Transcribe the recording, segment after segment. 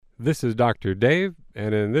This is Dr. Dave,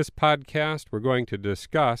 and in this podcast, we're going to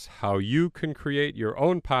discuss how you can create your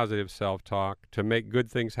own positive self-talk to make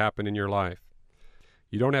good things happen in your life.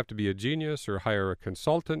 You don't have to be a genius or hire a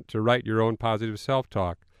consultant to write your own positive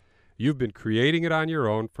self-talk. You've been creating it on your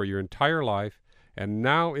own for your entire life, and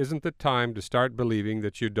now isn't the time to start believing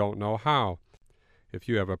that you don't know how. If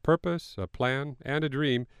you have a purpose, a plan, and a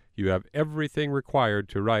dream, you have everything required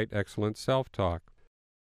to write excellent self-talk.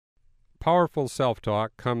 Powerful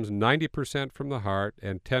self-talk comes 90% from the heart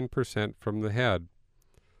and 10% from the head.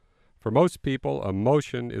 For most people,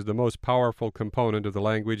 emotion is the most powerful component of the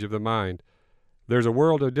language of the mind. There's a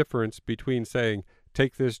world of difference between saying,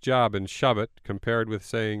 "Take this job and shove it," compared with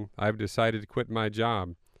saying, "I've decided to quit my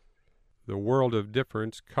job." The world of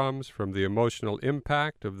difference comes from the emotional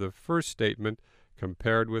impact of the first statement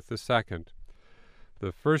compared with the second.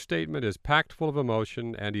 The first statement is packed full of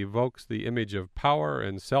emotion and evokes the image of power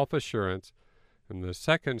and self-assurance, and the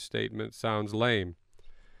second statement sounds lame.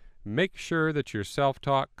 Make sure that your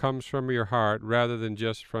self-talk comes from your heart rather than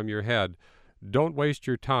just from your head. Don't waste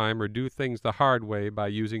your time or do things the hard way by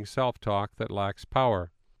using self-talk that lacks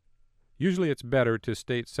power. Usually it's better to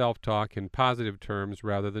state self-talk in positive terms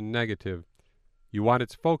rather than negative. You want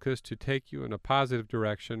its focus to take you in a positive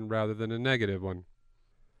direction rather than a negative one.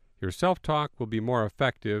 Your self-talk will be more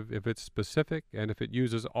effective if it's specific and if it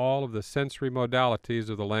uses all of the sensory modalities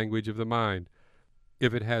of the language of the mind.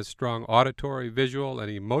 If it has strong auditory, visual,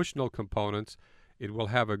 and emotional components, it will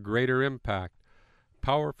have a greater impact.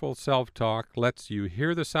 Powerful self-talk lets you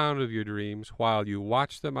hear the sound of your dreams while you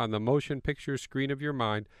watch them on the motion picture screen of your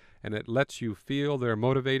mind, and it lets you feel their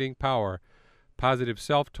motivating power. Positive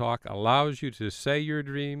self-talk allows you to say your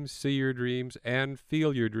dreams, see your dreams, and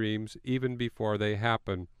feel your dreams even before they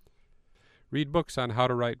happen. Read books on how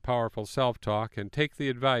to write powerful self-talk and take the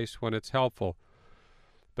advice when it's helpful.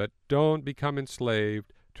 But don't become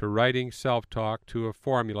enslaved to writing self-talk to a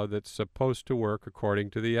formula that's supposed to work according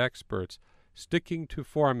to the experts. Sticking to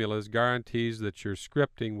formulas guarantees that your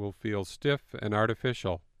scripting will feel stiff and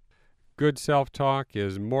artificial. Good self-talk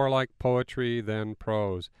is more like poetry than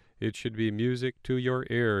prose. It should be music to your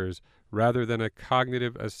ears rather than a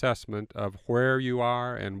cognitive assessment of where you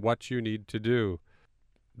are and what you need to do.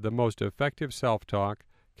 The most effective self-talk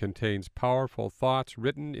contains powerful thoughts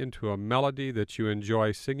written into a melody that you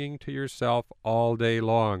enjoy singing to yourself all day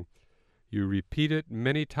long. You repeat it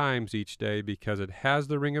many times each day because it has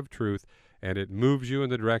the ring of truth and it moves you in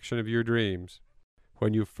the direction of your dreams.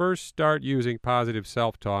 When you first start using positive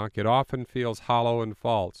self-talk, it often feels hollow and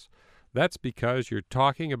false. That's because you're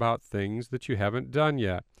talking about things that you haven't done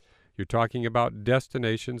yet. You're talking about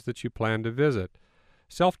destinations that you plan to visit.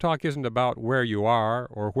 Self-talk isn't about where you are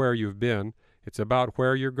or where you've been. It's about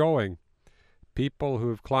where you're going. People who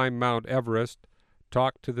have climbed Mount Everest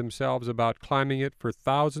talk to themselves about climbing it for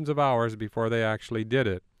thousands of hours before they actually did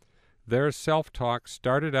it. Their self-talk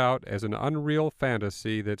started out as an unreal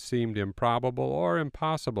fantasy that seemed improbable or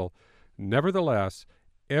impossible. Nevertheless,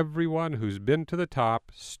 everyone who's been to the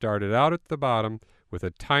top started out at the bottom with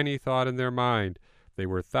a tiny thought in their mind. They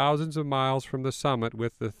were thousands of miles from the summit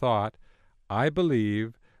with the thought, "I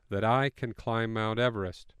believe that I can climb Mount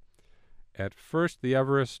Everest." At first, the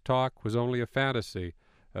Everest talk was only a fantasy.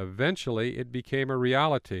 Eventually, it became a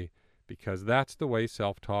reality, because that's the way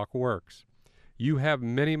self-talk works. You have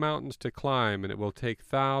many mountains to climb, and it will take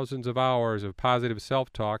thousands of hours of positive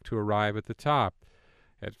self-talk to arrive at the top.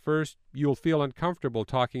 At first, you'll feel uncomfortable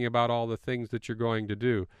talking about all the things that you're going to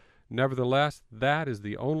do. Nevertheless, that is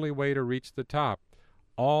the only way to reach the top.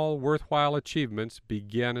 All worthwhile achievements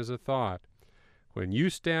begin as a thought. When you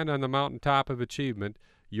stand on the mountaintop of achievement,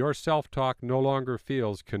 your self-talk no longer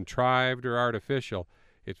feels contrived or artificial.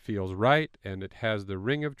 It feels right, and it has the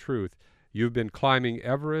ring of truth. You've been climbing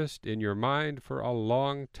Everest in your mind for a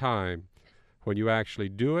long time. When you actually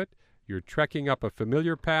do it, you're trekking up a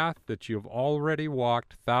familiar path that you've already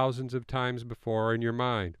walked thousands of times before in your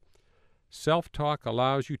mind. Self-talk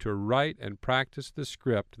allows you to write and practice the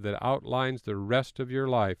script that outlines the rest of your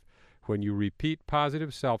life. When you repeat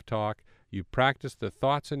positive self-talk, you practice the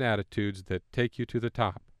thoughts and attitudes that take you to the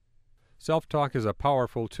top. Self-talk is a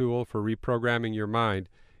powerful tool for reprogramming your mind.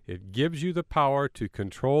 It gives you the power to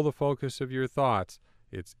control the focus of your thoughts.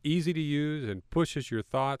 It's easy to use and pushes your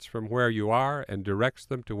thoughts from where you are and directs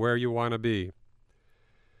them to where you want to be.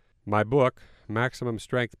 My book, Maximum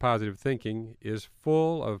Strength Positive Thinking, is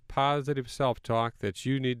full of positive self-talk that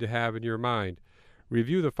you need to have in your mind.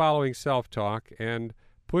 Review the following self-talk and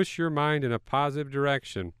push your mind in a positive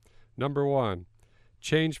direction. Number 1,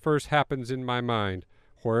 change first happens in my mind.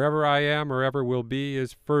 Wherever I am or ever will be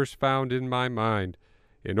is first found in my mind.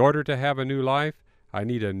 In order to have a new life, I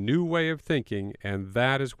need a new way of thinking, and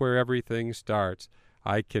that is where everything starts.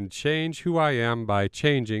 I can change who I am by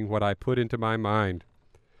changing what I put into my mind.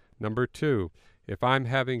 Number 2, if I'm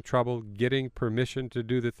having trouble getting permission to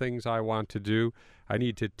do the things I want to do, I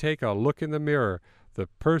need to take a look in the mirror. The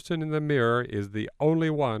person in the mirror is the only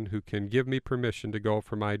one who can give me permission to go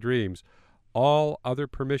for my dreams. All other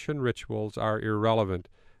permission rituals are irrelevant.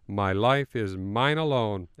 My life is mine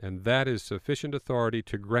alone, and that is sufficient authority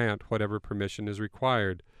to grant whatever permission is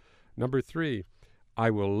required. Number 3, I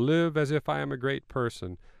will live as if I am a great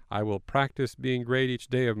person. I will practice being great each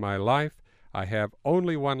day of my life. I have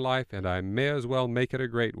only one life, and I may as well make it a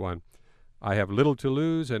great one. I have little to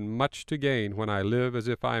lose and much to gain when I live as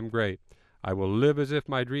if I am great. I will live as if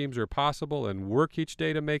my dreams are possible and work each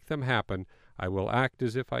day to make them happen. I will act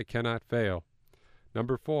as if I cannot fail.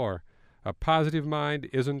 Number 4, a positive mind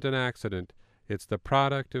isn't an accident. It's the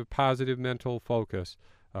product of positive mental focus.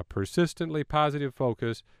 A persistently positive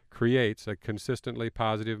focus creates a consistently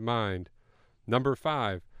positive mind. Number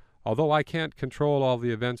 5, although I can't control all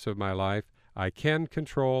the events of my life, I can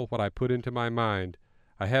control what I put into my mind.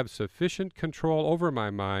 I have sufficient control over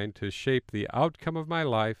my mind to shape the outcome of my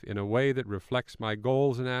life in a way that reflects my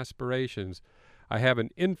goals and aspirations. I have an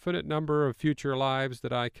infinite number of future lives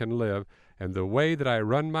that I can live, and the way that I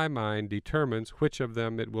run my mind determines which of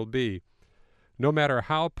them it will be. No matter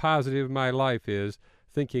how positive my life is,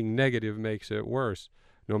 thinking negative makes it worse.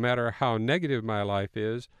 No matter how negative my life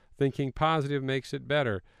is, thinking positive makes it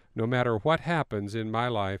better. No matter what happens in my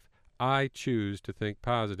life, I choose to think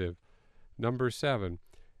positive. Number 7,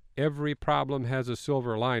 every problem has a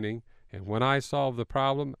silver lining, and when I solve the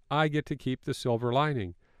problem, I get to keep the silver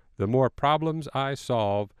lining. The more problems I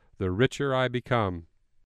solve, the richer I become.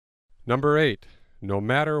 Number 8, no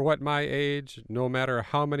matter what my age, no matter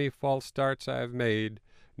how many false starts I have made,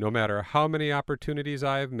 no matter how many opportunities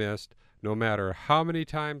I have missed, no matter how many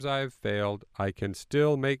times I have failed, I can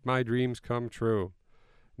still make my dreams come true.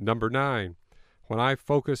 Number 9, when I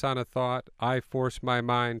focus on a thought, I force my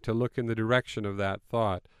mind to look in the direction of that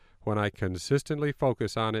thought. When I consistently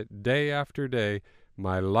focus on it day after day,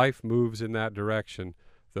 my life moves in that direction.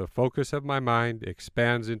 The focus of my mind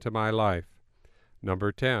expands into my life.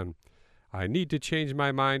 Number 10, I need to change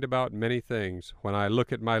my mind about many things. When I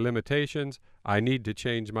look at my limitations, I need to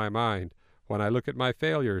change my mind. When I look at my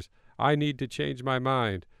failures, I need to change my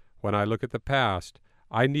mind. When I look at the past,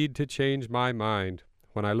 I need to change my mind.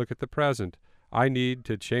 When I look at the present, I need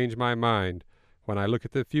to change my mind. When I look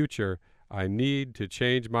at the future, I need to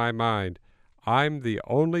change my mind. I'm the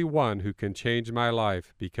only one who can change my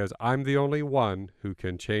life because I'm the only one who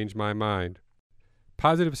can change my mind.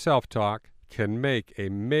 Positive self-talk can make a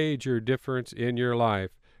major difference in your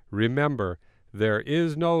life. Remember, there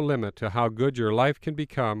is no limit to how good your life can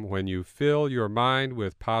become when you fill your mind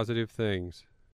with positive things.